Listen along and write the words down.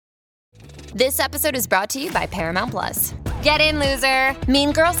This episode is brought to you by Paramount Plus. Get in, loser!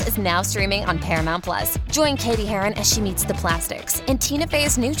 Mean Girls is now streaming on Paramount Plus. Join Katie Heron as she meets the plastics in Tina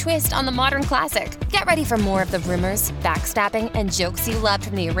Fey's new twist on the modern classic. Get ready for more of the rumors, backstabbing, and jokes you loved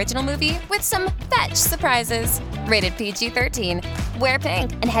from the original movie with some fetch surprises. Rated PG-13. Wear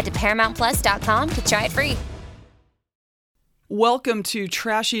pink and head to ParamountPlus.com to try it free. Welcome to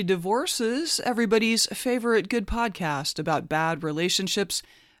Trashy Divorces, everybody's favorite good podcast about bad relationships.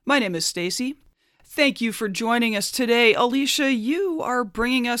 My name is Stacy. Thank you for joining us today. Alicia, you are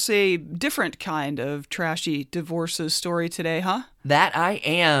bringing us a different kind of Trashy Divorces story today, huh? That I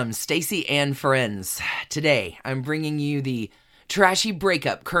am, Stacy and friends. Today, I'm bringing you the trashy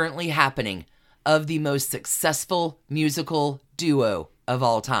breakup currently happening of the most successful musical duo of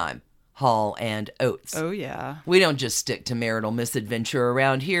all time, Hall and Oates. Oh, yeah. We don't just stick to marital misadventure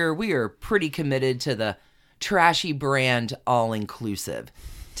around here. We are pretty committed to the trashy brand all-inclusive.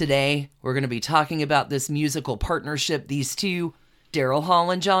 Today, we're going to be talking about this musical partnership. These two, Daryl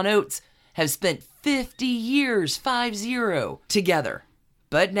Hall and John Oates, have spent 50 years, 50, together.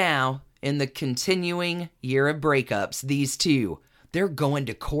 But now, in the continuing year of breakups, these two, they're going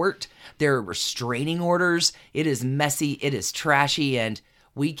to court. There are restraining orders. It is messy. It is trashy. And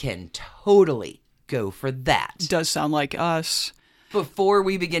we can totally go for that. Does sound like us. Before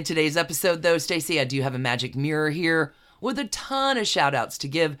we begin today's episode, though, Stacy, I do have a magic mirror here with a ton of shout-outs to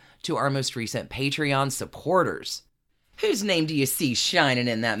give to our most recent Patreon supporters. Whose name do you see shining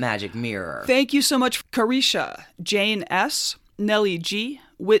in that magic mirror? Thank you so much, Carisha, Jane S., Nellie G.,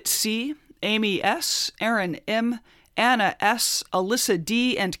 Whit C., Amy S., Aaron M., Anna S., Alyssa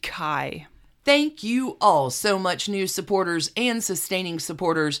D., and Kai. Thank you all so much, new supporters and sustaining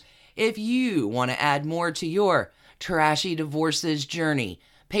supporters. If you want to add more to your Trashy Divorces journey,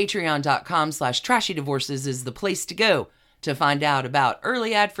 Patreon.com/trashydivorces is the place to go to find out about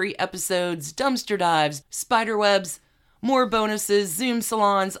early ad-free episodes, dumpster dives, spiderwebs, more bonuses, Zoom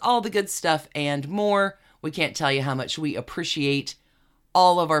salons, all the good stuff, and more. We can't tell you how much we appreciate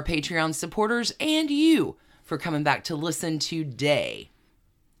all of our Patreon supporters and you for coming back to listen today.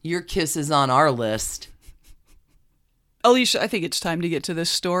 Your kiss is on our list. Alicia, I think it's time to get to this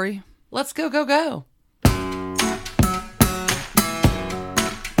story. Let's go, go, go.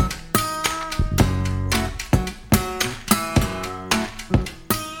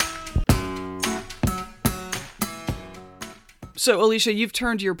 So, Alicia, you've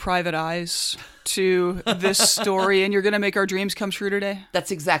turned your private eyes to this story, and you're going to make our dreams come true today?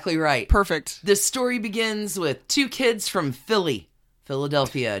 That's exactly right. Perfect. This story begins with two kids from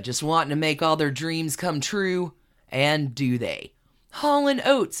Philadelphia, just wanting to make all their dreams come true, and do they? Hall and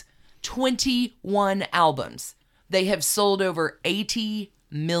Oates, 21 albums. They have sold over 80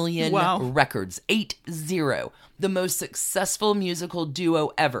 million records. 80. The most successful musical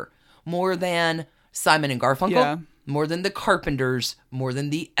duo ever. More than Simon and Garfunkel. Yeah. More than the Carpenters, more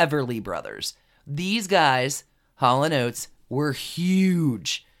than the Everly Brothers. These guys, Hall and Oates, were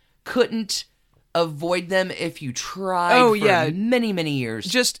huge. Couldn't avoid them if you tried for many, many years.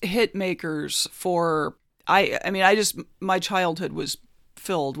 Just hit makers for, my childhood was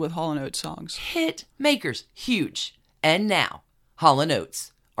filled with Hall and Oates songs. Hit makers, huge. And now, Hall and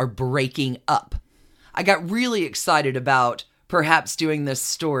Oates are breaking up. I got really excited about perhaps doing this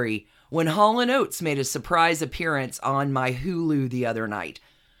story when Hall & Oates made a surprise appearance on my Hulu the other night.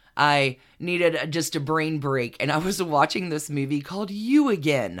 I needed just a brain break, and I was watching this movie called You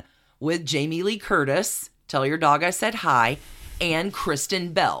Again with Jamie Lee Curtis, tell your dog I said hi, and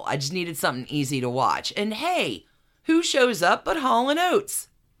Kristen Bell. I just needed something easy to watch. And hey, who shows up but Hall & Oates?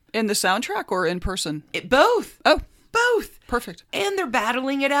 In the soundtrack or in person? Both. Oh. Both. Perfect. And they're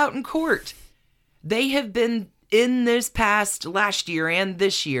battling it out in court. They have been, in this past last year and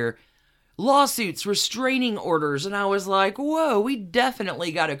this year, lawsuits, restraining orders, and I was like, whoa, we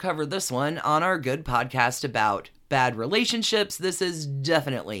definitely got to cover this one on our good podcast about bad relationships. This is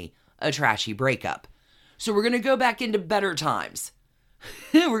definitely a trashy breakup. So we're going to go back into better times.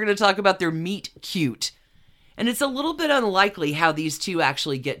 We're going to talk about their meet cute. And it's a little bit unlikely how these two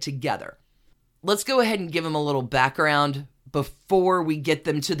actually get together. Let's go ahead and give them a little background before we get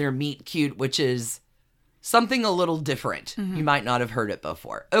them to their meet cute, which is something a little different. Mm-hmm. You might not have heard it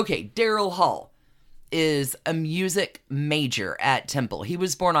before. Okay, Daryl Hall is a music major at Temple. He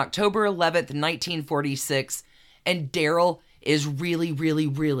was born October 11th, 1946, and Daryl is really, really,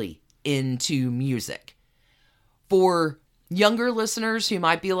 really into music. For younger listeners who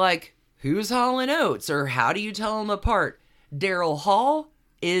might be like, who's Hall and Oates, or how do you tell them apart? Daryl Hall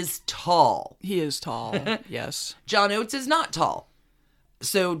is tall. He is tall, yes. John Oates is not tall.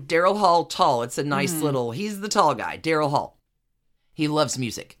 So Daryl Hall, tall. It's a nice little, he's the tall guy, Daryl Hall. He loves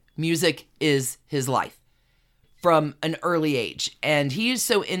music. Music is his life from an early age. And he is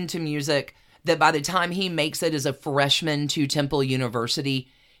so into music that by the time he makes it as a freshman to Temple University,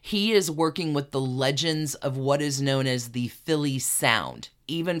 he is working with the legends of what is known as the Philly sound,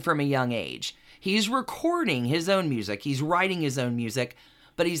 even from a young age. He's recording his own music. He's writing his own music,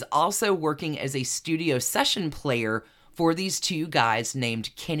 but he's also working as a studio session player for these two guys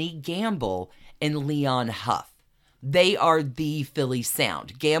named Kenny Gamble and Leon Huff. They are the Philly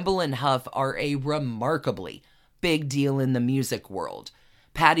sound. Gamble and Huff are a remarkably big deal in the music world.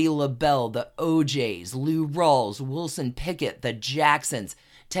 Patti LaBelle, the Oates, Lou Rawls, Wilson Pickett, the Jacksons,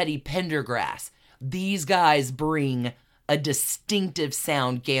 Teddy Pendergrass. These guys bring a distinctive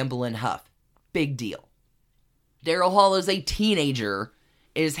sound, Gamble and Huff. Big deal. Daryl Hall, as a teenager,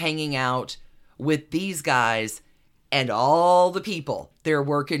 is hanging out with these guys and all the people they're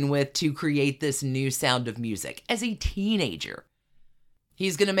working with to create this new sound of music. As a teenager,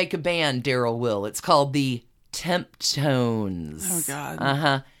 he's going to make a band, Daryl will. It's called the Temptones. Oh, God.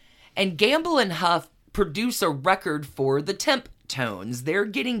 Uh-huh. And Gamble and Huff produce a record for the Temptones. They're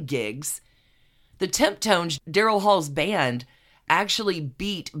getting gigs. The Temptones, Daryl Hall's band, actually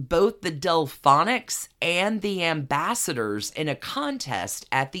beat both the Delphonics and the Ambassadors in a contest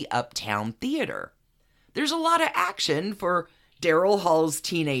at the Uptown Theater. There's a lot of action for Daryl Hall's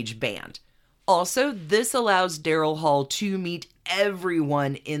teenage band. Also, this allows Daryl Hall to meet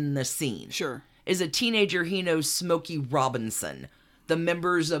everyone in the scene. Sure. As a teenager, he knows Smokey Robinson, the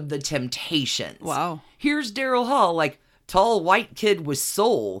members of the Temptations. Wow. Here's Daryl Hall, like tall white kid with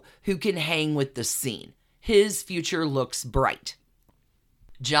soul who can hang with the scene. His future looks bright.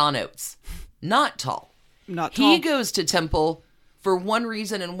 John Oates, not tall. Not tall. He goes to Temple for one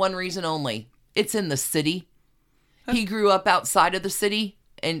reason and one reason only. It's in the city. He grew up outside of the city,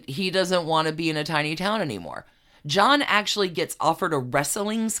 and he doesn't want to be in a tiny town anymore. John actually gets offered a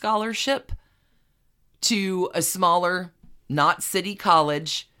wrestling scholarship to a smaller, not city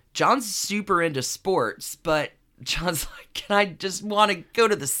college. John's super into sports, but John's like, can I just want to go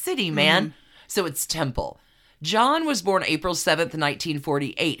to the city, man? Mm-hmm. So it's Temple. John was born April 7th,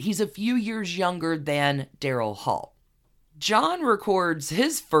 1948. He's a few years younger than Daryl Hall. John records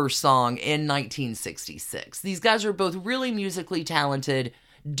his first song in 1966. These guys are both really musically talented,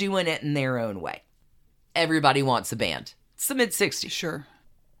 doing it in their own way. Everybody wants a band. It's the mid-60s. Sure.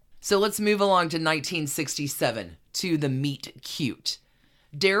 So let's move along to 1967, to the Meet Cute.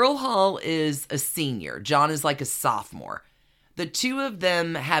 Daryl Hall is a senior. John is like a sophomore. The two of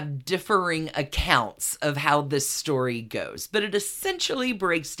them have differing accounts of how this story goes, but it essentially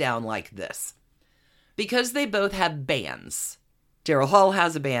breaks down like this. Because they both have bands. Daryl Hall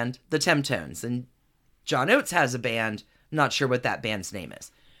has a band, the Temptones, and John Oates has a band, not sure what that band's name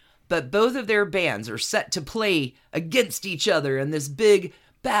is. But both of their bands are set to play against each other in this big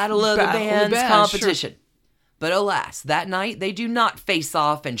Battle of the Bands competition. Sure. But alas, that night they do not face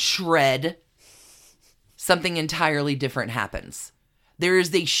off and shred. Something entirely different happens. There is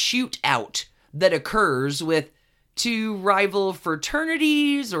a shootout that occurs with two rival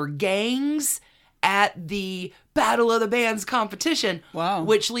fraternities or gangs at the Battle of the Bands competition. Wow.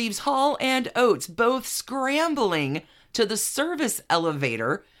 Which leaves Hall and Oates both scrambling to the service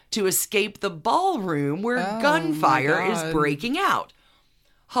elevator to escape the ballroom where gunfire is breaking out.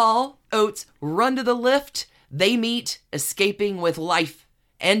 Hall, Oates run to the lift. They meet, escaping with life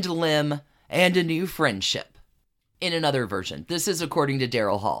and limb and a new friendship. In another version, this is according to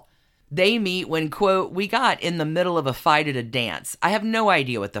Daryl Hall. They meet when, quote, we got in the middle of a fight at a dance. I have no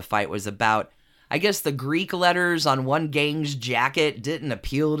idea what the fight was about. I guess the Greek letters on one gang's jacket didn't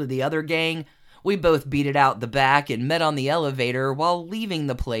appeal to the other gang. We both beat it out the back and met on the elevator while leaving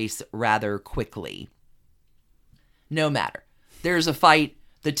the place rather quickly. No matter. There's a fight.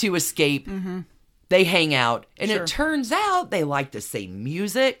 The two escape. Mm-hmm. They hang out. And It turns out they like the same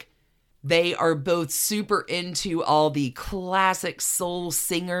music. They are both super into all the classic soul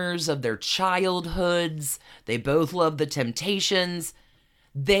singers of their childhoods. They both love the Temptations.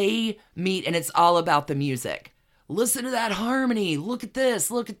 They meet, and it's all about the music. Listen to that harmony. Look at this.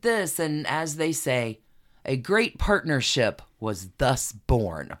 Look at this. And as they say, a great partnership was thus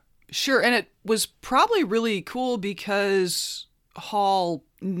born. Sure, and it was probably really cool because Hall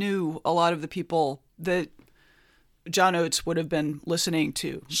knew a lot of the people that John Oates would have been listening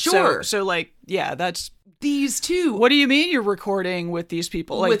to. Sure. So like, yeah, that's... These two. What do you mean you're recording with these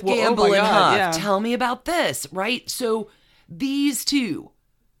people? Like, with Gamble and Huff. Yeah. Tell me about this, right? So these two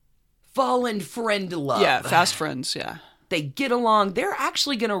fall in friend love. Yeah, fast friends, yeah. They get along. They're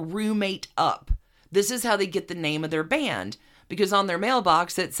actually going to roommate up. This is how they get the name of their band, because on their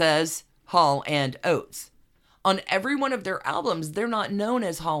mailbox it says Hall and Oates. On every one of their albums, they're not known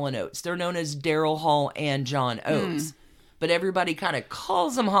as Hall & Oates. They're known as Daryl Hall and John Oates. But everybody kind of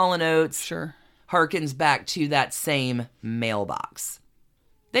calls them Hall & Oates. Sure. Harkens back to that same mailbox.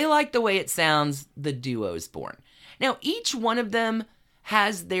 They like the way it sounds. The duo's born. Now, each one of them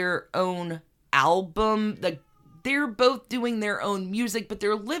has their own album. They're both doing their own music, but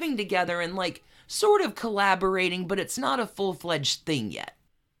they're living together and like sort of collaborating, but it's not a full-fledged thing yet.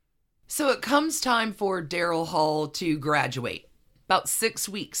 So it comes time for Daryl Hall to graduate. About 6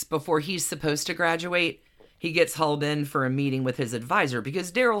 weeks before he's supposed to graduate, he gets hauled in for a meeting with his advisor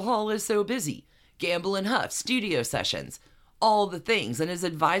because Daryl Hall is so busy. Gamble and Huff, studio sessions, all the things. And his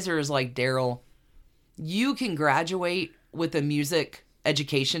advisor is like, Daryl, you can graduate with a music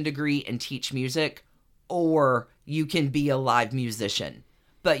education degree and teach music, or you can be a live musician,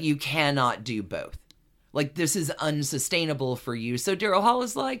 but you cannot do both. Like, this is unsustainable for you. So Daryl Hall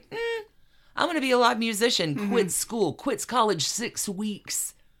is like, I'm going to be a live musician, quits school, quits college 6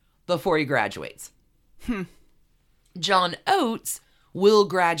 weeks before he graduates. John Oates will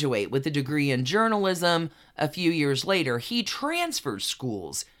graduate with a degree in journalism a few years later. He transfers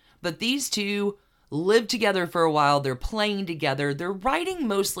schools, but these two live together for a while. They're playing together. They're writing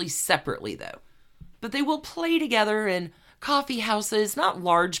mostly separately, though. But they will play together in coffee houses, not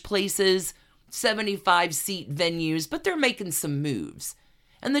large places, 75-seat venues, but they're making some moves.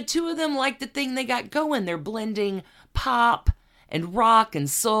 And the two of them like the thing they got going. They're blending pop and rock and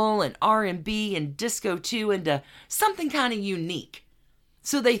soul and R&B and disco too into something kind of unique.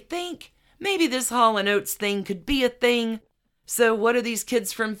 So they think maybe this Hall & Oates thing could be a thing. So what do these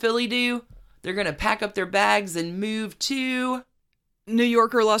kids from Philly do? They're going to pack up their bags and move to New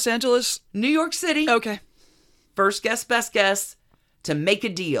York or Los Angeles? New York City. Okay. First guess, best guess, to make a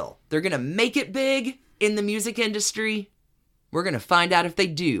deal. They're going to make it big in the music industry. We're going to find out if they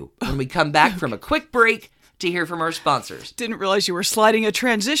do when we come back from a quick break to hear from our sponsors. Didn't realize you were sliding a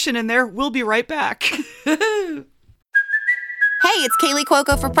transition in there. We'll be right back. Hey, it's Kaylee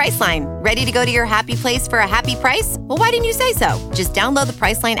Cuoco for Priceline. Ready to go to your happy place for a happy price? Well, why didn't you say so? Just download the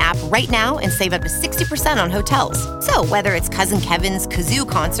Priceline app right now and save up to 60% on hotels. So whether it's Cousin Kevin's Kazoo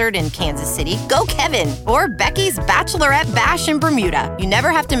Concert in Kansas City, go Kevin, or Becky's Bachelorette Bash in Bermuda, you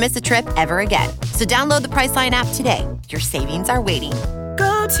never have to miss a trip ever again. So download the Priceline app today. Your savings are waiting.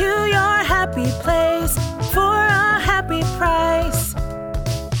 Go to your happy place for a happy price.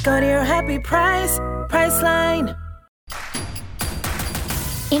 Go to your happy price, Priceline.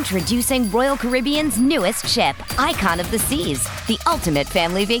 Introducing Royal Caribbean's newest ship, Icon of the Seas, the ultimate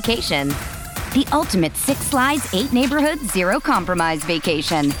family vacation. The ultimate 6 slides, 8 neighborhoods, 0 compromise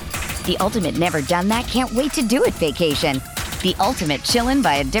vacation. The ultimate never done that, can't wait to do it vacation. The ultimate chillin'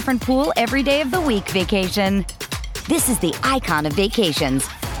 by a different pool every day of the week vacation. This is the Icon of vacations.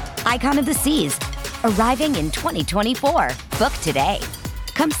 Icon of the Seas, arriving in 2024. Book today.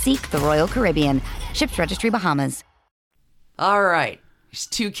 Come seek the Royal Caribbean. Ships Registry, Bahamas. All right. There's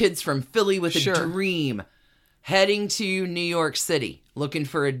 2 kids from Philly with a Sure. dream heading to New York City looking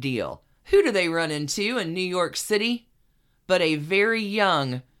for a deal. Who do they run into in New York City but a very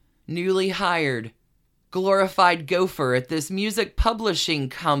young, newly hired, glorified gopher at this music publishing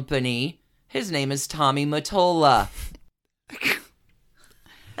company? His name is Tommy Mottola.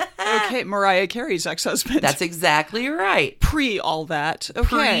 Okay, Mariah Carey's ex-husband. That's exactly right. Pre all that. Okay.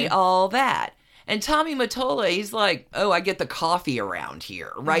 Pre all that. And Tommy Mottola, he's like, oh, I get the coffee around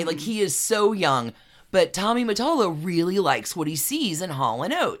here, right? Like, he is so young. But Tommy Mottola really likes what he sees in Hall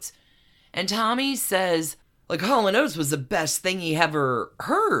 & Oates. And Tommy says, like, Hall & Oates was the best thing he ever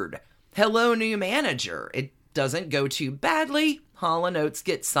heard. Hello, new manager. It doesn't go too badly. Hall & Oates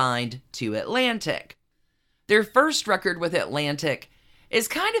gets signed to Atlantic. Their first record with Atlantic is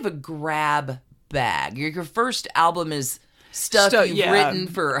kind of a grab bag. Your first album is stuff you've written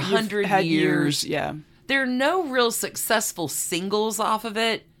for 100 years. Yeah. There are no real successful singles off of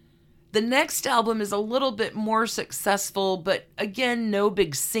it. The next album is a little bit more successful, but again, no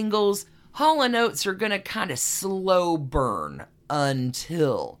big singles. Hall & Oates are going to kind of slow burn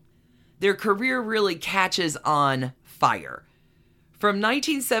until their career really catches on fire. From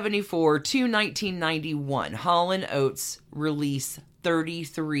 1974 to 1991, Hall & Oates release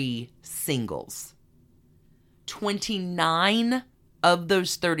 33 singles. 29 of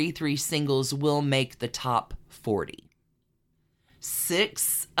those 33 singles will make the top 40.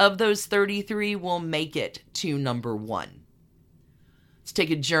 6 of those 33 will make it to number 1. Let's take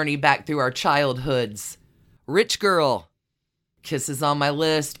a journey back through our childhoods. Rich Girl, Kisses on My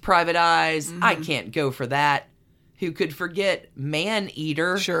List, Private Eyes, I Can't Go For That. Who could forget Man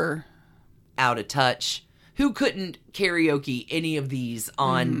Eater? Sure. Out of Touch. Who couldn't karaoke any of these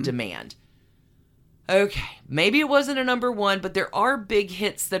on demand? Okay, maybe it wasn't a number one, but there are big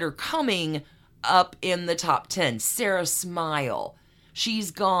hits that are coming up in the top 10. Sarah Smile,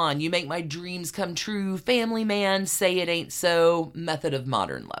 She's Gone, You Make My Dreams Come True, Family Man, Say It Ain't So, Method of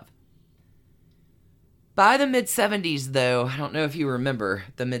Modern Love. By the mid-70s, though, I don't know if you remember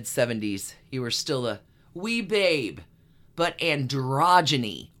the mid-70s, you were still a wee babe, but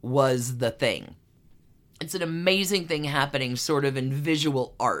androgyny was the thing. It's an amazing thing happening sort of in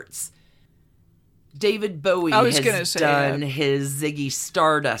visual arts. David Bowie has done his Ziggy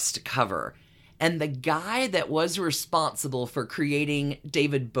Stardust cover. And the guy that was responsible for creating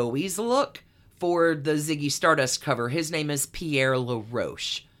David Bowie's look for the Ziggy Stardust cover, his name is Pierre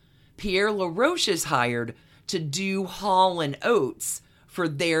LaRoche. Pierre LaRoche is hired to do Hall & Oates for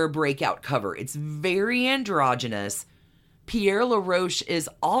their breakout cover. It's very androgynous. Pierre LaRoche is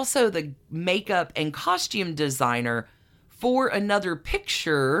also the makeup and costume designer for another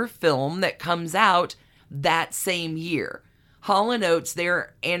picture film that comes out that same year. Hall & Oates,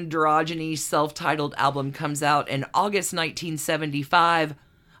 their androgyny self-titled album, comes out in August 1975.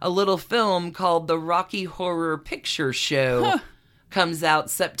 A little film called The Rocky Horror Picture Show comes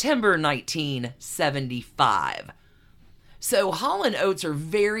out September 1975. So Hall & Oates are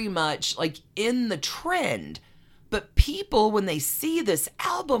very much like in the trend. But people, when they see this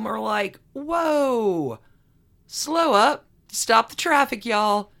album, are like, whoa, slow up, stop the traffic,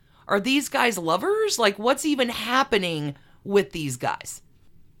 y'all. Are these guys lovers? Like, what's even happening with these guys?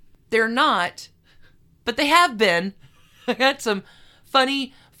 They're not, but they have been. I got some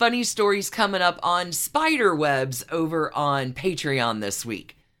funny stories coming up on spider webs over on Patreon this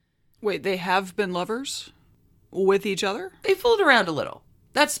week. Wait, they have been lovers with each other? They fooled around a little.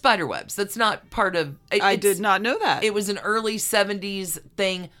 That's spider webs. That's not part of... I did not know that. It was an early 70s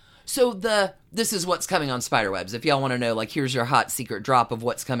thing. So this is what's coming on spider webs. If y'all want to know, like, here's your hot secret drop of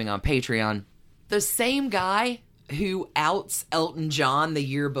what's coming on Patreon. The same guy who outs Elton John the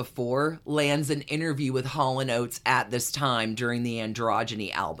year before lands an interview with Hall & Oates at this time during the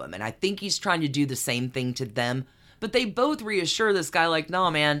Androgyny album. And I think he's trying to do the same thing to them. But they both reassure this guy, like, nah,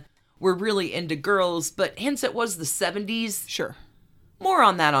 man, we're really into girls. But hence it was the 70s. Sure. More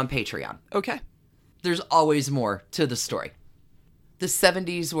on that on Patreon. Okay. There's always more to the story. The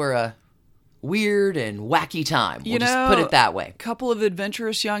 70s were a weird and wacky time. We'll just put it that way. A couple of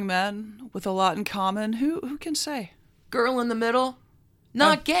adventurous young men with a lot in common. Who can say? Girl in the middle.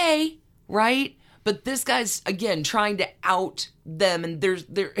 Not gay, right? But this guy's, again, trying to out them. And they're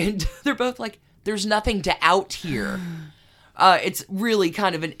both like, there's nothing to out here. It's really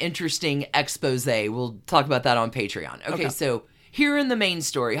kind of an interesting expose. We'll talk about that on Patreon. Okay. So here in the main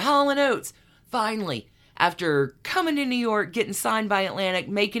story, Hall & Oates, finally, after coming to New York, getting signed by Atlantic,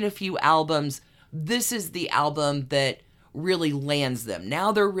 making a few albums, this is the album that really lands them.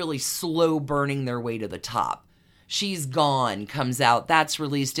 Now they're really slow burning their way to the top. She's Gone comes out. That's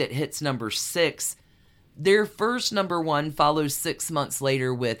released. It hits number 6. Their first number 1 follows 6 months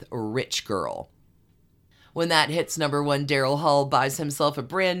later with Rich Girl. When that hits number 1, Daryl Hall buys himself a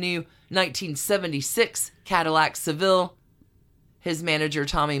brand new 1976 Cadillac Seville. His manager,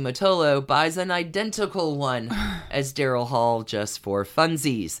 Tommy Mottola, buys an identical one as Daryl Hall just for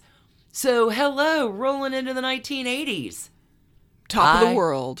funsies. So, hello, rolling into the 1980s. Top of the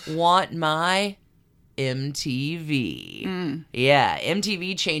world. Want my MTV. Yeah,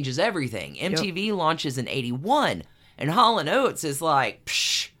 MTV changes everything. MTV launches in 81, and Hall & Oates is like,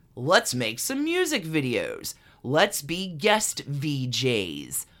 psh, let's make some music videos. Let's be guest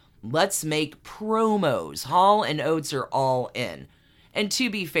VJs. Let's make promos. Hall & Oates are all in. And to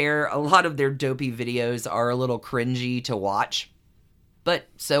be fair, a lot of their dopey videos are a little cringy to watch. But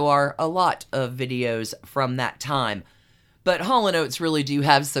so are a lot of videos from that time. But Hall & Oates really do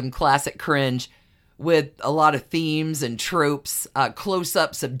have some classic cringe with a lot of themes and tropes.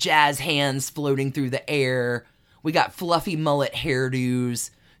 Close-ups of jazz hands floating through the air. We got fluffy mullet hairdos.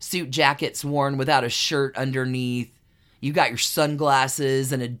 Suit jackets worn without a shirt underneath. You got your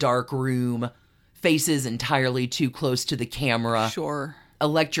sunglasses in a dark room. Faces entirely too close to the camera. Sure.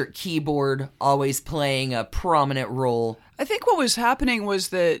 Electric keyboard always playing a prominent role. I think what was happening was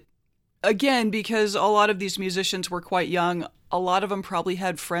that, again, because a lot of these musicians were quite young, a lot of them probably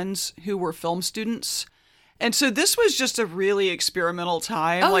had friends who were film students. And so this was just a really experimental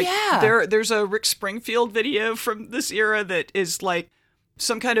time. Oh, yeah. There's a Rick Springfield video from this era that is like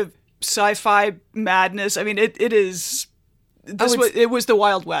some kind of sci-fi madness. I mean, it is... It was the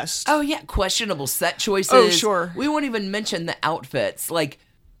Wild West. Oh, yeah. Questionable set choices. Oh, sure. We won't even mention the outfits. Like,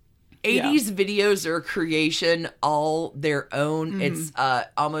 80s videos are a creation all their own. It's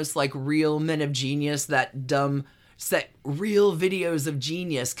almost like Real Men of Genius, that dumb set real videos of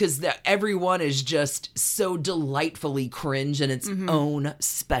genius, because everyone is just so delightfully cringe in its own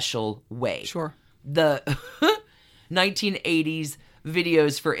special way. Sure. The 1980s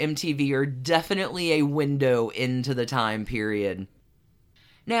videos for MTV are definitely a window into the time period.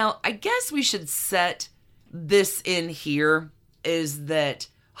 Now, I guess we should set this in here, is that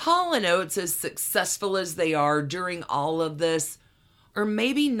Hall & Oates, as successful as they are during all of this, are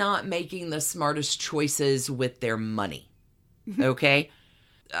maybe not making the smartest choices with their money. Okay?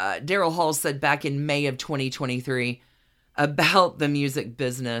 Daryl Hall said back in May of 2023 about the music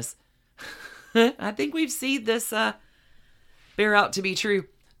business, I think we've seen this bear out to be true.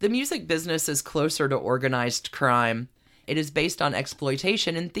 The music business is closer to organized crime. It is based on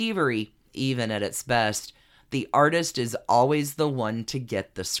exploitation and thievery, even at its best. The artist is always the one to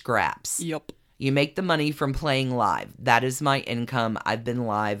get the scraps. Yep. You make the money from playing live. That is my income. I've been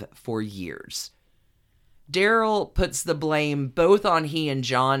live for years. Daryl puts the blame both on he and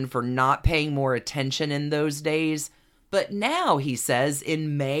John for not paying more attention in those days. But now, he says,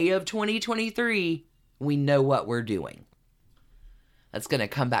 in May of 2023, we know what we're doing. That's going to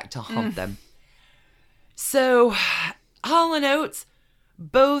come back to haunt them. So, Hall & Oates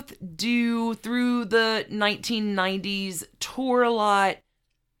both do, through the 1990s, tour a lot.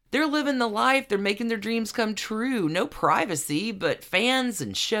 They're living the life. They're making their dreams come true. No privacy, but fans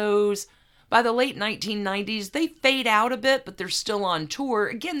and shows. By the late 1990s, they fade out a bit, but they're still on tour.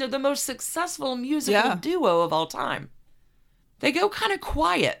 Again, they're the most successful musical duo of all time. They go kind of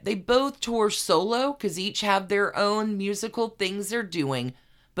quiet. They both tour solo because each have their own musical things they're doing.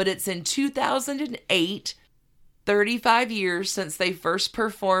 But it's in 2008, 35 years since they first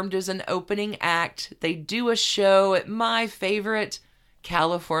performed as an opening act. They do a show at my favorite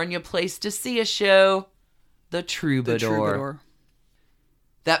California place to see a show, the Troubadour.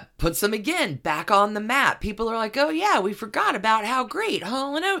 That puts them again back on the map. People are like, oh yeah, we forgot about how great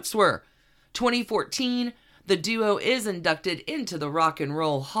Hall & Oates were. 2014, the duo is inducted into the Rock and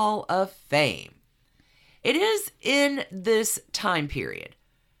Roll Hall of Fame. It is in this time period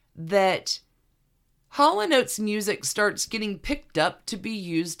that Hall & Oates music starts getting picked up to be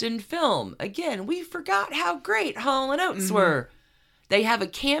used in film. Again, we forgot how great Hall & Oates were. They have a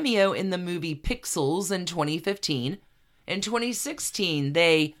cameo in the movie Pixels in 2015. In 2016,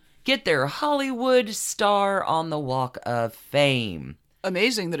 they get their Hollywood star on the Walk of Fame.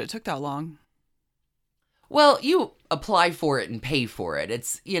 Amazing that it took that long. Well, you apply for it and pay for it.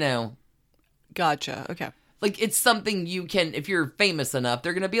 It's, Gotcha. Okay. like it's something you can, if you're famous enough,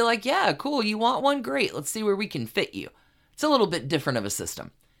 they're going to be like, yeah, cool, you want one? Great, let's see where we can fit you. It's a little bit different of a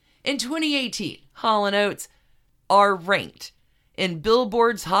system. In 2018, Hall & Oates are ranked in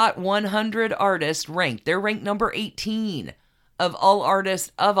Billboard's Hot 100 Artists ranked. They're ranked number 18 of all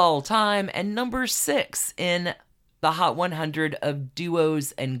artists of all time and number 6 in the Hot 100 of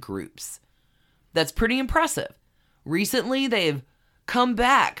duos and groups. That's pretty impressive. Recently, they've come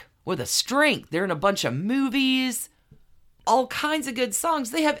back with a strength. They're in a bunch of movies, all kinds of good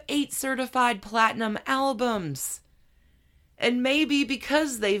songs. They have 8 certified platinum albums. And maybe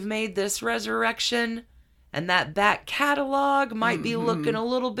because they've made this resurrection and that back catalog might be looking a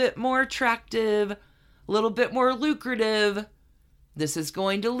little bit more attractive, a little bit more lucrative, this is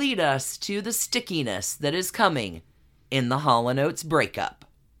going to lead us to the stickiness that is coming in the Hall & Oates breakup.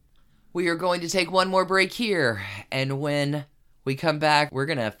 We are going to take one more break here, and when we come back, we're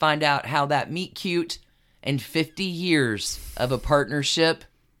going to find out how that meet cute and 50 years of a partnership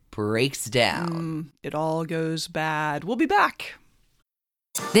breaks down. It all goes bad. We'll be back.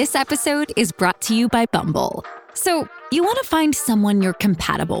 This episode is brought to you by Bumble. So, you want to find someone you're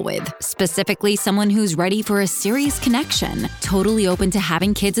compatible with, specifically someone who's ready for a serious connection, totally open to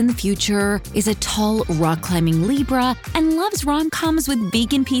having kids in the future, is a tall, rock-climbing Libra, and loves rom-coms with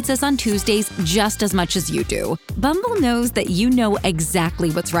vegan pizzas on Tuesdays just as much as you do. Bumble knows that you know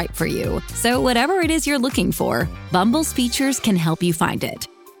exactly what's right for you. So whatever it is you're looking for, Bumble's features can help you find it.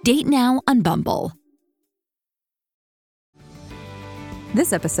 Date now on Bumble.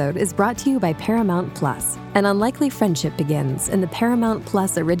 This episode is brought to you by Paramount Plus. An unlikely friendship begins in the Paramount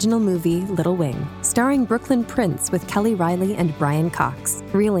Plus original movie Little Wing, starring Brooklyn Prince with Kelly Riley and Brian Cox.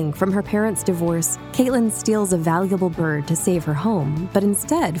 Reeling from her parents' divorce, Caitlin steals a valuable bird to save her home, but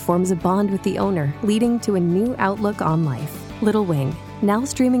instead forms a bond with the owner, leading to a new outlook on life. Little Wing, now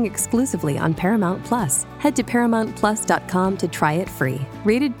streaming exclusively on Paramount Plus. Head to ParamountPlus.com to try it free.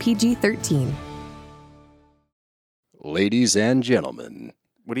 Rated PG-13. Ladies and gentlemen.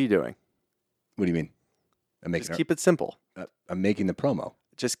 What are you doing? What do you mean? Just keep it simple. I'm making the promo.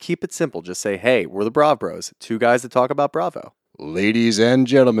 Just keep it simple. Just say, hey, we're the Brav Bros. 2 guys that talk about Bravo. Ladies and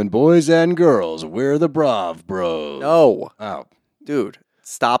gentlemen, boys and girls, we're the Brav Bros. No. Oh. Dude,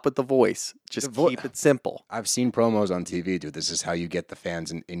 stop with the voice. Just keep it simple. I've seen promos on TV, dude. This is how you get the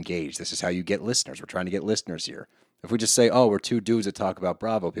fans engaged. This is how you get listeners. We're trying to get listeners here. If we just say, oh, we're two dudes that talk about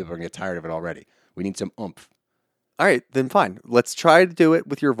Bravo, people are going to get tired of it already. We need some oomph. All right, then fine. Let's try to do it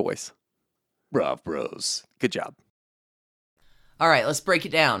with your voice. Brav Bros. Good job. All right, let's break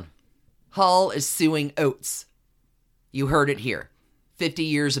it down. Hall is suing Oates. You heard it here. 50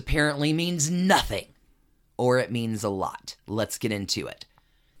 years apparently means nothing. Or it means a lot. Let's get into it.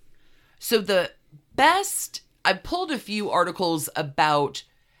 So I pulled a few articles about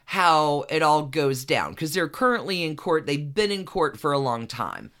how it all goes down, because they're currently in court. They've been in court for a long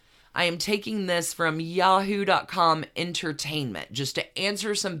time. I am taking this from yahoo.com entertainment just to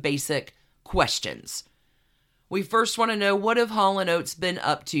answer some basic questions. We first want to know, what have Hall and Oates been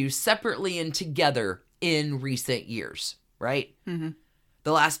up to separately and together in recent years, right? Mm-hmm.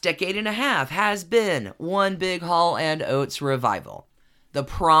 The last decade and a half has been one big Hall and Oates revival. The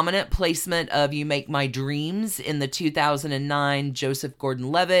prominent placement of You Make My Dreams in the 2009 Joseph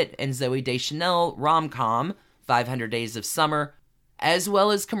Gordon-Levitt and Zooey Deschanel rom-com, 500 Days of Summer, as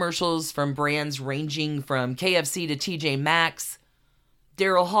well as commercials from brands ranging from KFC to TJ Maxx.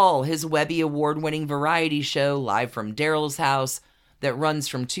 Daryl Hall, his Webby Award-winning variety show, Live from Daryl's House, that runs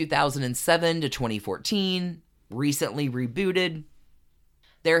from 2007 to 2014, recently rebooted.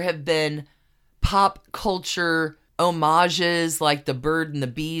 There have been pop culture homages like the Bird and the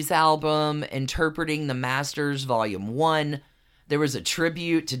Bees album, Interpreting the Masters Volume 1. There was a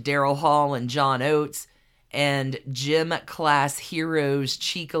tribute to Daryl Hall and John Oates, and gym class heroes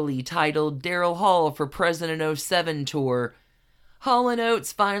cheekily titled Daryl Hall for President 07 tour. Hall and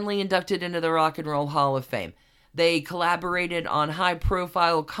Oates finally inducted into the Rock and Roll Hall of Fame. They collaborated on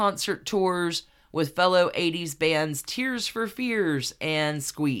high-profile concert tours with fellow 80s bands Tears for Fears and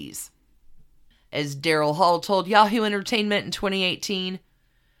Squeeze. As Daryl Hall told Yahoo Entertainment in 2018,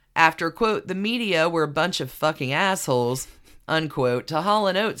 after, quote, the media were a bunch of fucking assholes, unquote, to Hall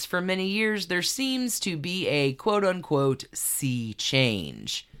and Oates for many years, there seems to be a, quote-unquote, sea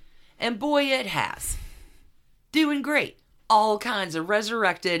change. And boy, it has. Doing great. All kinds of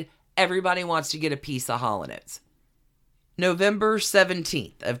resurrected. Everybody wants to get a piece of Hall and Oates. November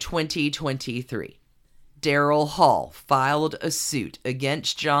 17th of 2023. Daryl Hall filed a suit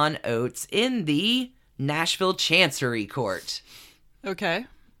against John Oates in the Nashville Chancery Court. Okay.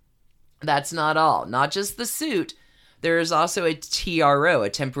 That's not all. Not just the suit. There is also a TRO, a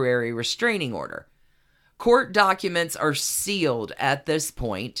temporary restraining order. Court documents are sealed at this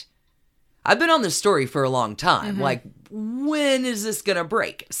point. I've been on this story for a long time. Mm-hmm. Like, when is this going to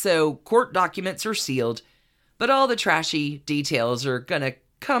break? So, court documents are sealed, but all the trashy details are going to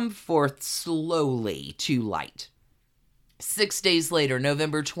come forth slowly to light. 6 days later,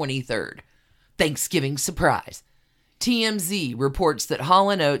 November 23rd, Thanksgiving surprise, TMZ reports that Hall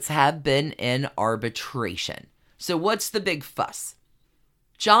 & Oates have been in arbitration. So what's the big fuss?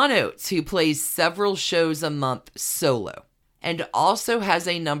 John Oates, who plays several shows a month solo, and also has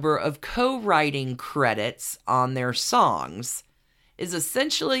a number of co-writing credits on their songs, is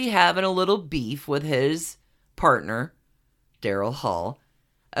essentially having a little beef with his partner, Daryl Hall,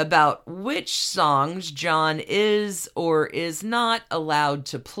 about which songs John is or is not allowed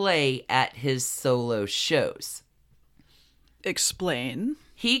to play at his solo shows. Explain.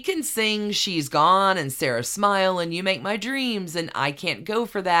 He can sing She's Gone and Sarah Smile and You Make My Dreams and I Can't Go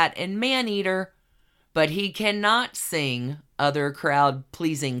For That and Maneater, but he cannot sing other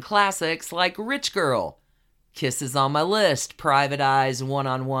crowd-pleasing classics like Rich Girl, Kisses on My List, Private Eyes,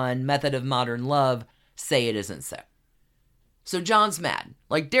 One-on-One, Method of Modern Love, Say It Isn't So. So John's mad.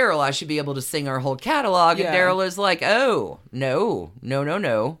 Like, Daryl, I should be able to sing our whole catalog. Yeah. And Daryl is like, oh, no.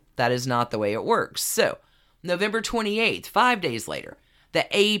 That is not the way it works. So, November 28th, 5 days later, the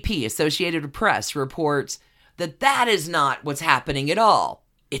AP, Associated Press, reports that is not what's happening at all.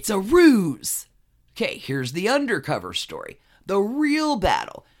 It's a ruse. Okay, here's the undercover story. The real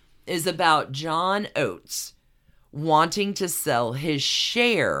battle is about John Oates wanting to sell his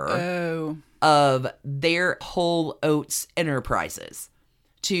share of their whole Oates Enterprises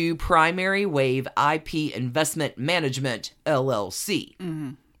to Primary Wave IP Investment Management, LLC.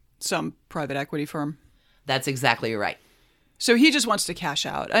 Mm-hmm. Some private equity firm. That's exactly right. So he just wants to cash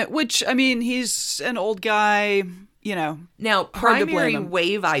out, which, I mean, he's an old guy, you know. Now, Primary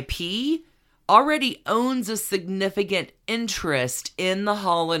Wave IP already owns a significant interest in the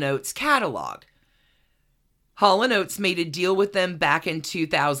Hall & Oates catalog. Hall & Oates made a deal with them back in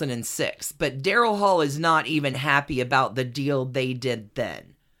 2006, but Daryl Hall is not even happy about the deal they did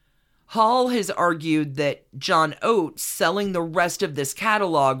then. Hall has argued that John Oates selling the rest of this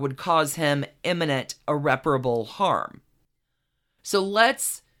catalog would cause him imminent irreparable harm. So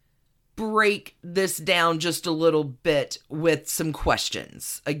let's break this down just a little bit with some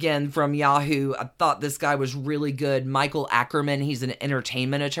questions. Again, from Yahoo, I thought this guy was really good. Michael Ackerman, he's an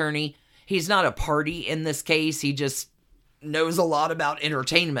entertainment attorney. He's not a party in this case. He just knows a lot about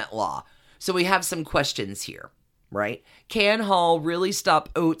entertainment law. So we have some questions here, right? Can Hall really stop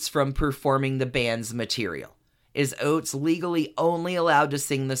Oates from performing the band's material? Is Oates legally only allowed to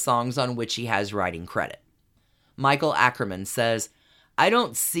sing the songs on which he has writing credit? Michael Ackerman says, I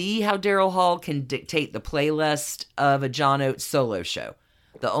don't see how Daryl Hall can dictate the playlist of a John Oates solo show.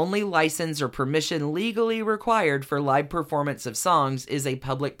 The only license or permission legally required for live performance of songs is a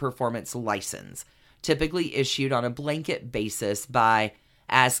public performance license, typically issued on a blanket basis by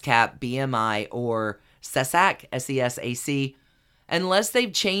ASCAP, BMI, or SESAC, S-E-S-A-C. Unless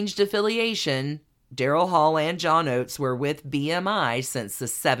they've changed affiliation, Daryl Hall and John Oates were with BMI since the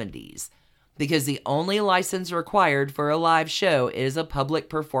 70s. Because the only license required for a live show is a public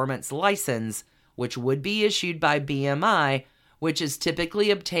performance license, which would be issued by BMI, which is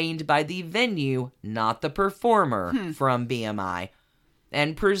typically obtained by the venue, not the performer, from BMI.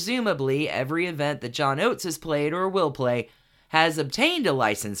 And presumably, every event that John Oates has played or will play has obtained a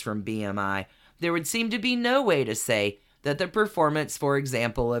license from BMI. There would seem to be no way to say that the performance, for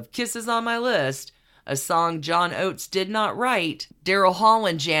example, of Kisses on My List, a song John Oates did not write, Daryl Hall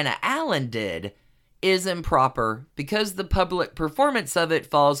and Jana Allen did, is improper because the public performance of it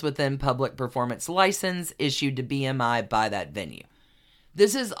falls within public performance license issued to BMI by that venue.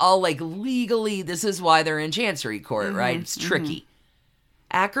 This is all legally, this is why they're in Chancery Court, right? It's tricky.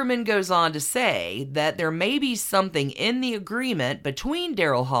 Ackerman goes on to say that there may be something in the agreement between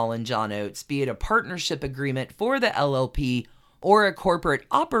Daryl Hall and John Oates, be it a partnership agreement for the LLP or a corporate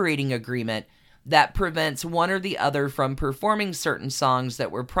operating agreement, that prevents one or the other from performing certain songs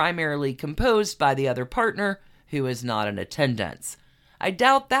that were primarily composed by the other partner who is not in attendance. I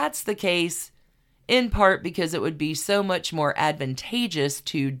doubt that's the case, in part because it would be so much more advantageous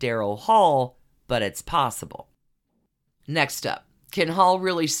to Daryl Hall, but it's possible. Next up, can Hall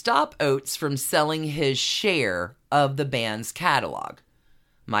really stop Oates from selling his share of the band's catalog?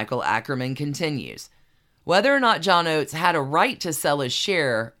 Michael Ackerman continues, whether or not John Oates had a right to sell his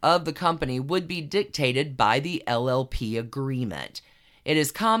share of the company would be dictated by the LLP agreement. It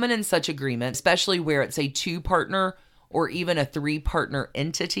is common in such agreements, especially where it's a two-partner or even a three-partner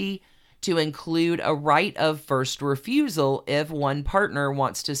entity, to include a right of first refusal if one partner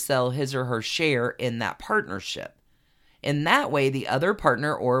wants to sell his or her share in that partnership. In that way, the other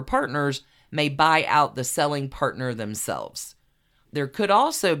partner or partners may buy out the selling partner themselves. There could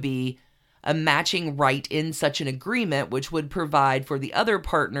also be a matching right in such an agreement, which would provide for the other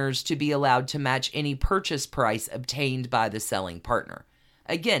partners to be allowed to match any purchase price obtained by the selling partner.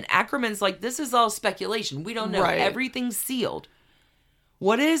 Again, Ackerman's like, this is all speculation. We don't know. Right. Everything's sealed.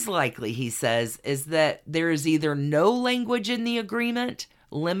 What is likely, he says, is that there is either no language in the agreement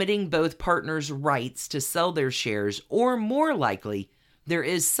limiting both partners' rights to sell their shares, or more likely, there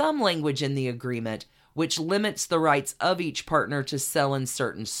is some language in the agreement which limits the rights of each partner to sell in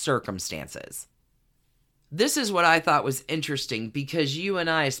certain circumstances. This is what I thought was interesting because you and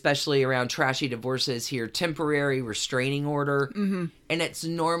I, especially around trashy divorces, hear temporary restraining order, and it's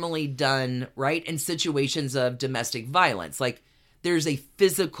normally done, right, in situations of domestic violence. Like, there's a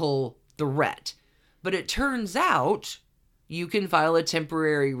physical threat. But it turns out you can file a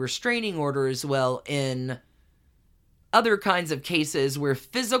temporary restraining order as well in other kinds of cases where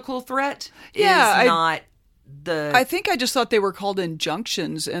physical threat is not the... I think I just thought they were called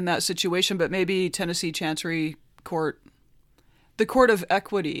injunctions in that situation, but maybe Tennessee Chancery Court, the court of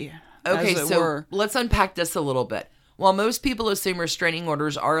equity, okay, as it so were. Let's unpack this a little bit. While most people assume restraining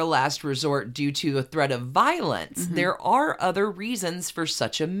orders are a last resort due to a threat of violence, there are other reasons for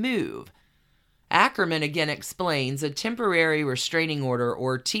such a move. Ackerman again explains a temporary restraining order,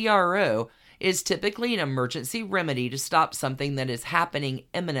 or TRO, is typically an emergency remedy to stop something that is happening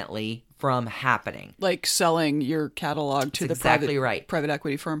imminently from happening. Like selling your catalog to That's the exactly right. private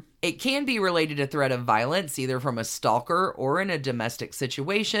equity firm. It can be related to threat of violence, either from a stalker or in a domestic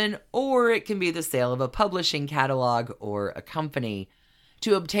situation, or it can be the sale of a publishing catalog or a company.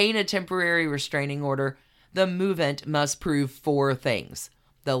 To obtain a temporary restraining order, the movant must prove 4 things: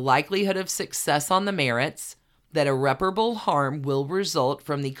 the likelihood of success on the merits, that irreparable harm will result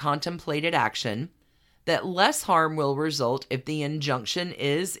from the contemplated action, that less harm will result if the injunction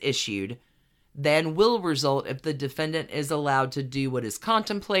is issued than will result if the defendant is allowed to do what is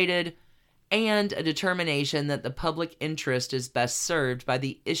contemplated, and a determination that the public interest is best served by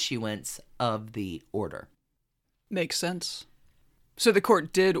the issuance of the order. Makes sense. So the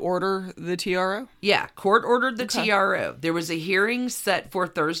court did order the TRO? Yeah, court ordered the TRO. There was a hearing set for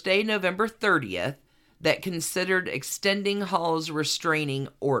Thursday, November 30th, that considered extending Hall's restraining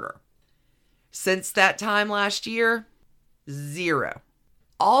order. Since that time last year, 0.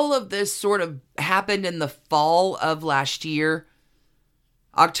 All of this sort of happened in the fall of last year.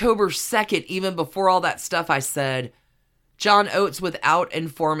 October 2nd, even before all that stuff I said, John Oates, without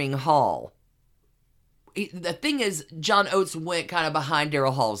informing Hall. The thing is, John Oates went kind of behind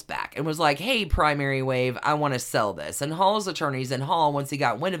Daryl Hall's back and was like, hey, Primary Wave, I want to sell this. And Hall's attorneys and Hall, once he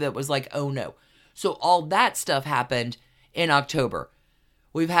got wind of it, was like, oh no. So all that stuff happened in October.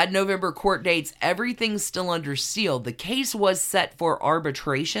 We've had November court dates. Everything's still under seal. The case was set for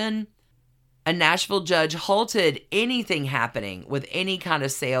arbitration. A Nashville judge halted anything happening with any kind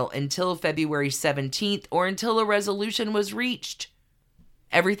of sale until February 17th or until a resolution was reached.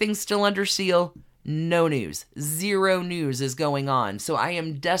 Everything's still under seal. No news. 0 news is going on. So I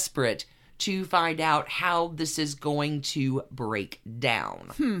am desperate to find out how this is going to break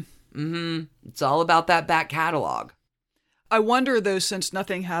down. It's all about that back catalog. I wonder, though, since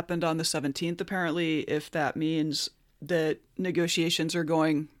nothing happened on the 17th, apparently, if that means that negotiations are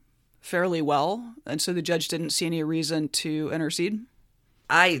going fairly well, and so the judge didn't see any reason to intercede?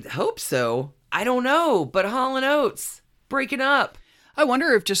 I hope so. I don't know, but Hall and Oates, breaking up. I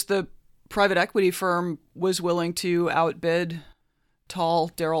wonder if just the private equity firm was willing to outbid tall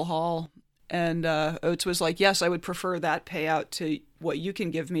Daryl Hall, and Oates was like, yes, I would prefer that payout to what you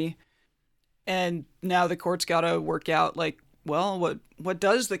can give me. And now the court's got to work out, like, well, what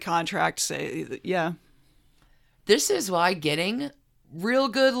does the contract say? Yeah. This is why getting real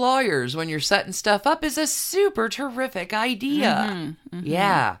good lawyers when you're setting stuff up is a super terrific idea.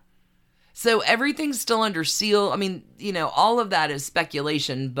 Yeah. So everything's still under seal. I mean, all of that is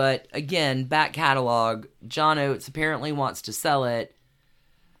speculation, but again, back catalog, John Oates apparently wants to sell it.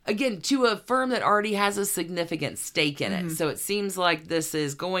 Again, to a firm that already has a significant stake in it. So it seems like this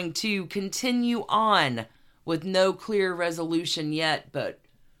is going to continue on with no clear resolution yet, but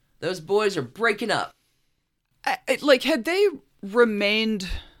those boys are breaking up. Had they remained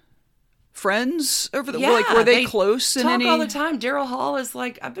friends over the... were they close in any... talk all the time. Daryl Hall is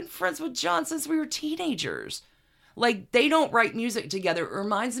like, I've been friends with John since we were teenagers. Like, they don't write music together. It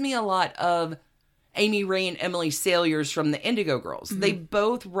reminds me a lot of Amy Ray and Emily Saliers from the Indigo Girls. They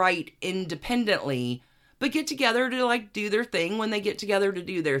both write independently, but get together to, like, do their thing when they get together to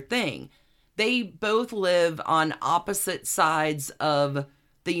do their thing. They both live on opposite sides of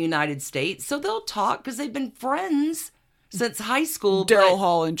the United States, so they'll talk because they've been friends since high school. Daryl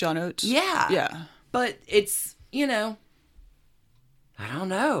Hall and John Oates. Yeah. Yeah. But it's, I don't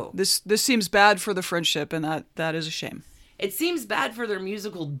know. This seems bad for the friendship, and that is a shame. It seems bad for their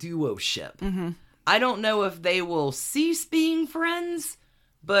musical duo-ship. I don't know if they will cease being friends,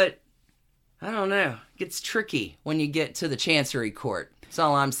 but I don't know. It gets tricky when you get to the Chancery Court. That's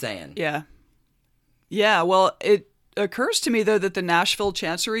all I'm saying. Yeah. Yeah, well, it occurs to me, though, that the Nashville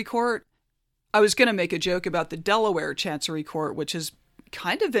Chancery Court, I was going to make a joke about the Delaware Chancery Court, which has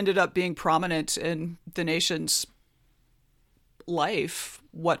kind of ended up being prominent in the nation's life,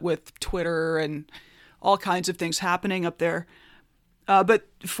 what with Twitter and all kinds of things happening up there. But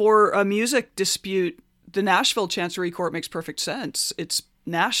for a music dispute, the Nashville Chancery Court makes perfect sense. It's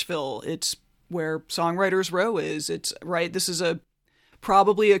Nashville. It's where Songwriters Row is. It's right. This is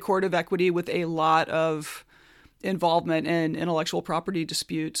probably a court of equity with a lot of involvement in intellectual property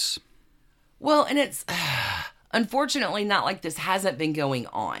disputes. Well, and it's unfortunately not like this hasn't been going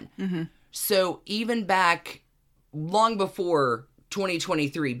on. So even back long before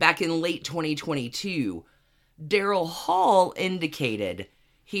 2023, back in late 2022, Daryl Hall indicated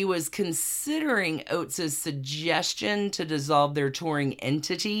he was considering Oates' suggestion to dissolve their touring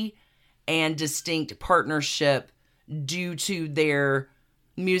entity and distinct partnership due to their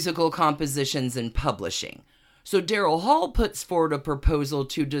musical compositions and publishing. So Daryl Hall puts forward a proposal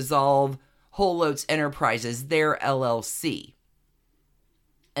to dissolve Whole Oates Enterprises, their LLC.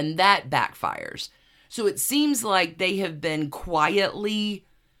 And that backfires. So it seems like they have been quietly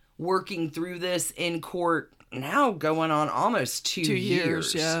working through this in court now going on almost 2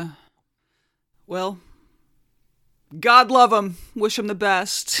 years. Yeah. Well, God love them. Wish them the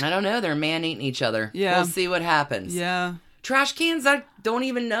best. I don't know. They're man-eating each other. Yeah. We'll see what happens. Yeah. Trash cans, I don't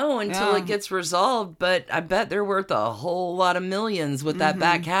even know until it gets resolved, but I bet they're worth a whole lot of millions with that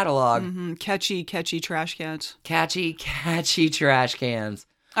back catalog. Catchy trash cans. Catchy trash cans.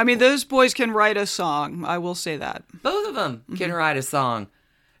 I mean, those boys can write a song. I will say that. Both of them can write a song.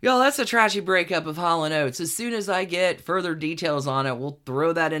 Y'all, that's a trashy breakup of Hall & Oates. As soon as I get further details on it, we'll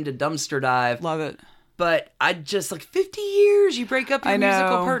throw that into Dumpster Dive. Love it. But I just, 50 years you break up your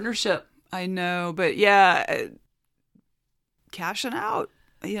musical partnership. I know, but yeah, cashing out,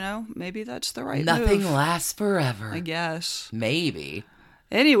 maybe that's the right Nothing move. lasts forever. I guess. Maybe.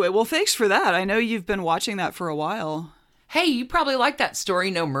 Anyway, well, thanks for that. I know you've been watching that for a while. Hey, you probably like that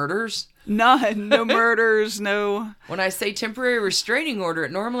story, no murders. None. No murders, no. When I say temporary restraining order,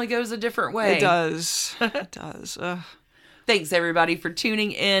 it normally goes a different way. It does. It does. Thanks, everybody, for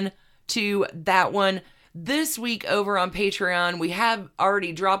tuning in to that one. This week over on Patreon, we have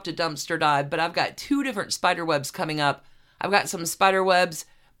already dropped a Dumpster Dive, but I've got 2 different spider webs coming up. I've got some spider webs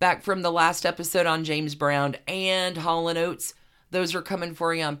back from the last episode on James Brown and Hall & Oates. Those are coming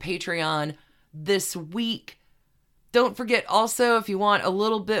for you on Patreon this week. Don't forget also, if you want a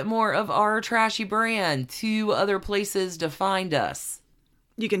little bit more of our trashy brand, 2 other places to find us.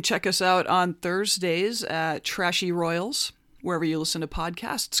 You can check us out on Thursdays at Trashy Royals, wherever you listen to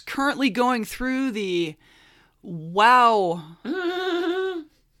podcasts. Currently going through the wow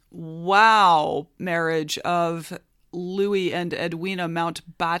marriage of Louis and Edwina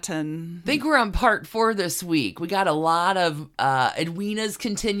Mountbatten. I think we're on part 4 this week. We got a lot of Edwina's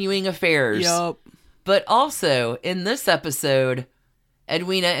continuing affairs. Yup. But also, in this episode,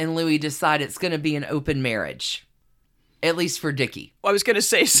 Edwina and Louis decide it's going to be an open marriage. At least for Dickie. I was going to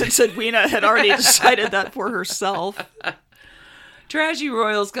say, since Edwina had already decided that for herself. Trashy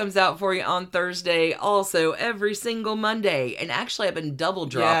Royals comes out for you on Thursday, also every single Monday. And actually, I've been double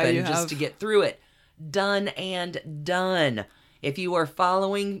dropping just to get through it. Done and done. If you are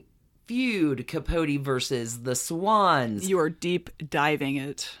following Feud, Capote versus the Swans. You are deep diving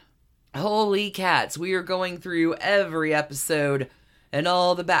it. Holy cats, we are going through every episode and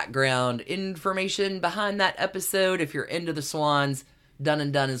all the background information behind that episode. If you're into the Swans, Done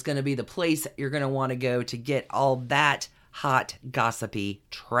and Done is going to be the place you're going to want to go to get all that hot, gossipy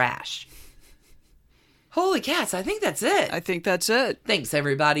trash. Holy cats, I think that's it. I think that's it. Thanks,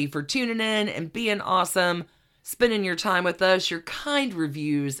 everybody, for tuning in and being awesome, spending your time with us, your kind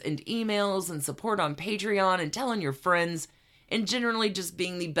reviews and emails and support on Patreon and telling your friends, and generally just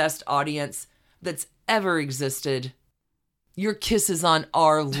being the best audience that's ever existed. Your kiss is on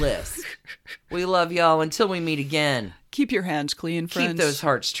our list. We love y'all until we meet again. Keep your hands clean, friends. Keep those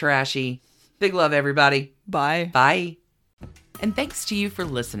hearts trashy. Big love, everybody. Bye. Bye. And thanks to you for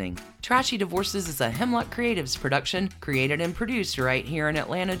listening. Trashy Divorces is a Hemlock Creatives production, created and produced right here in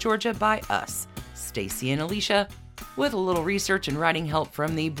Atlanta, Georgia by us, Stacy and Alicia, with a little research and writing help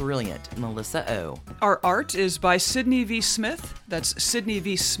from the brilliant Melissa O. Our art is by Sydney V. Smith. That's Sydney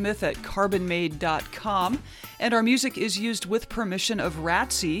V. Smith at carbonmade.com. And our music is used with permission of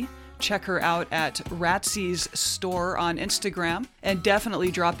Ratsy. Check her out at Ratsy's store on Instagram. And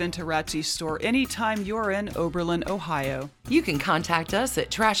definitely drop into Ratsy's store anytime you're in Oberlin, Ohio. You can contact us at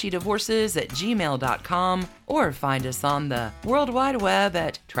trashydivorces@gmail.com or find us on the World Wide Web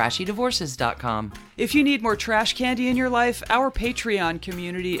at trashydivorces.com. If you need more trash candy in your life, our Patreon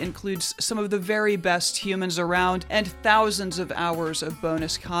community includes some of the very best humans around and thousands of hours of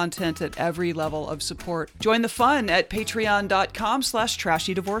bonus content at every level of support. Join the fun at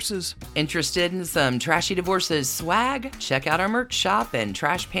patreon.com/trashydivorces. Interested in some Trashy Divorces swag? Check out our merch shop and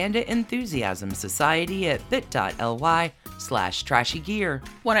Trash Panda Enthusiasm Society at bit.ly/trashygear.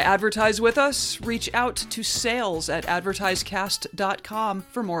 Want to advertise with us? Reach out to sales@advertisecast.com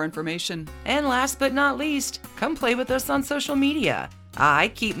for more information. And last but not least, come play with us on social media. I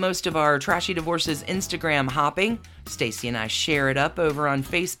keep most of our Trashy Divorces Instagram hopping. Stacy and I share it up over on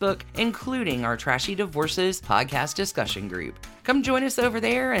Facebook, including our Trashy Divorces podcast discussion group. Come join us over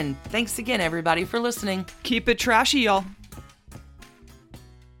there, and thanks again, everybody, for listening. Keep it trashy, y'all.